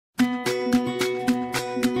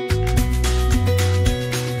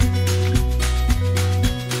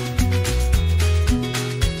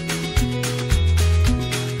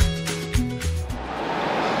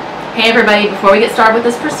Hey everybody, before we get started with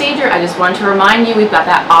this procedure, I just wanted to remind you we've got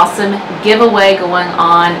that awesome giveaway going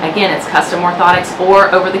on. Again, it's custom orthotics or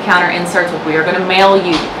over-the-counter inserts, which we are going to mail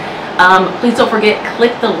you. Please don't forget,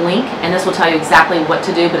 click the link and this will tell you exactly what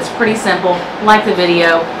to do, but it's pretty simple. Like the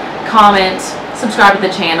video, comment, subscribe to the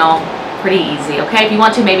channel. Pretty easy, okay? If you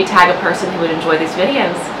want to, maybe tag a person who would enjoy these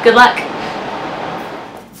videos. Good luck!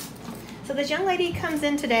 So this young lady comes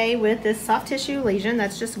in today with this soft tissue lesion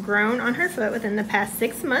that's just grown on her foot within the past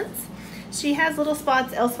 6 months. She has little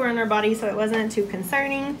spots elsewhere in her body, so it wasn't too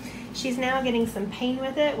concerning. She's now getting some pain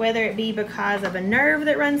with it, whether it be because of a nerve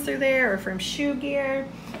that runs through there or from shoe gear.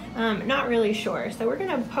 Not really sure. So we're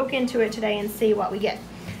gonna poke into it today and see what we get.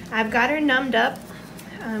 I've got her numbed up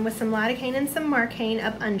with some lidocaine and some marcaine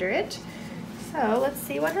up under it. So let's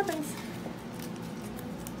see what happens.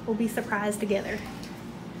 We'll be surprised together.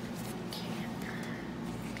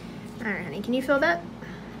 All right, honey, can you feel that?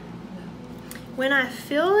 When I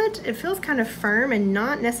feel it, it feels kind of firm and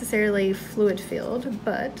not necessarily fluid filled,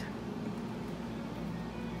 but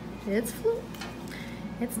it's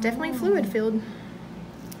definitely fluid filled.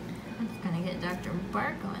 I'm just gonna get Dr.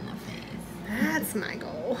 Barco in the face. That's my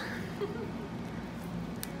goal.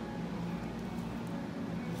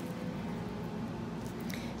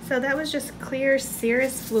 So that was just clear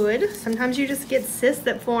serous fluid. Sometimes you just get cysts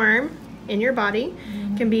that form in your body.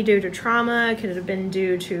 Can be due to trauma, could have been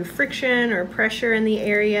due to friction or pressure in the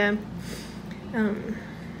area. But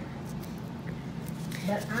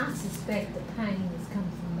I suspect the pain is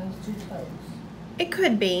coming from those two toes. It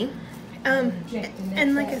could be. And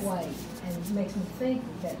like that way, and it makes me think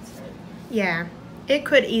that's hurt. Yeah, it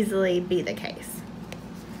could easily be the case.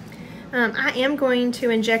 I am going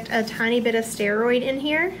to inject a tiny bit of steroid in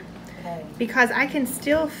here because I can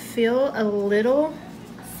still feel a little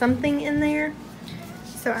something in there.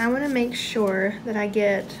 So I want to make sure that I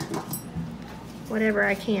get whatever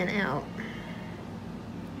I can out.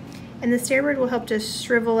 And the steroid will help to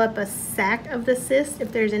shrivel up a sac of the cyst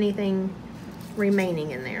if there's anything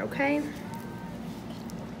remaining in there, okay?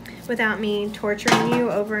 Without me torturing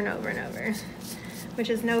you over and over and over,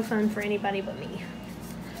 which is no fun for anybody but me.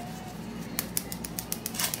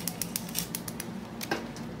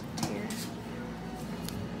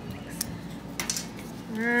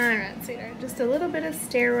 Alright, sweetheart, just a little bit of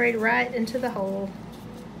steroid right into the hole.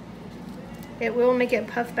 It will make it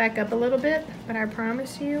puff back up a little bit, but I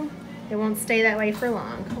promise you it won't stay that way for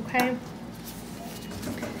long, okay?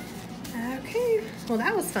 Okay, well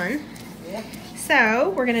that was fun. Yeah. So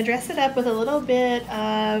we're gonna dress it up with a little bit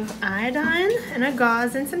of iodine and a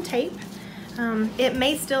gauze and some tape. It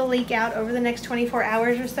may still leak out over the next 24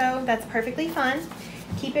 hours or so. That's perfectly fine.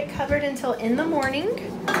 Keep it covered until in the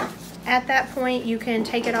morning. At that point, you can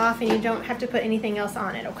take it off and you don't have to put anything else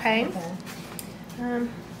on it, okay?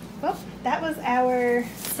 Well, that was our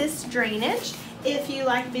cyst drainage. If you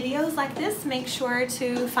like videos like this, make sure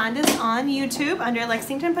to find us on YouTube under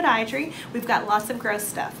Lexington Podiatry. We've got lots of gross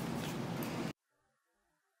stuff.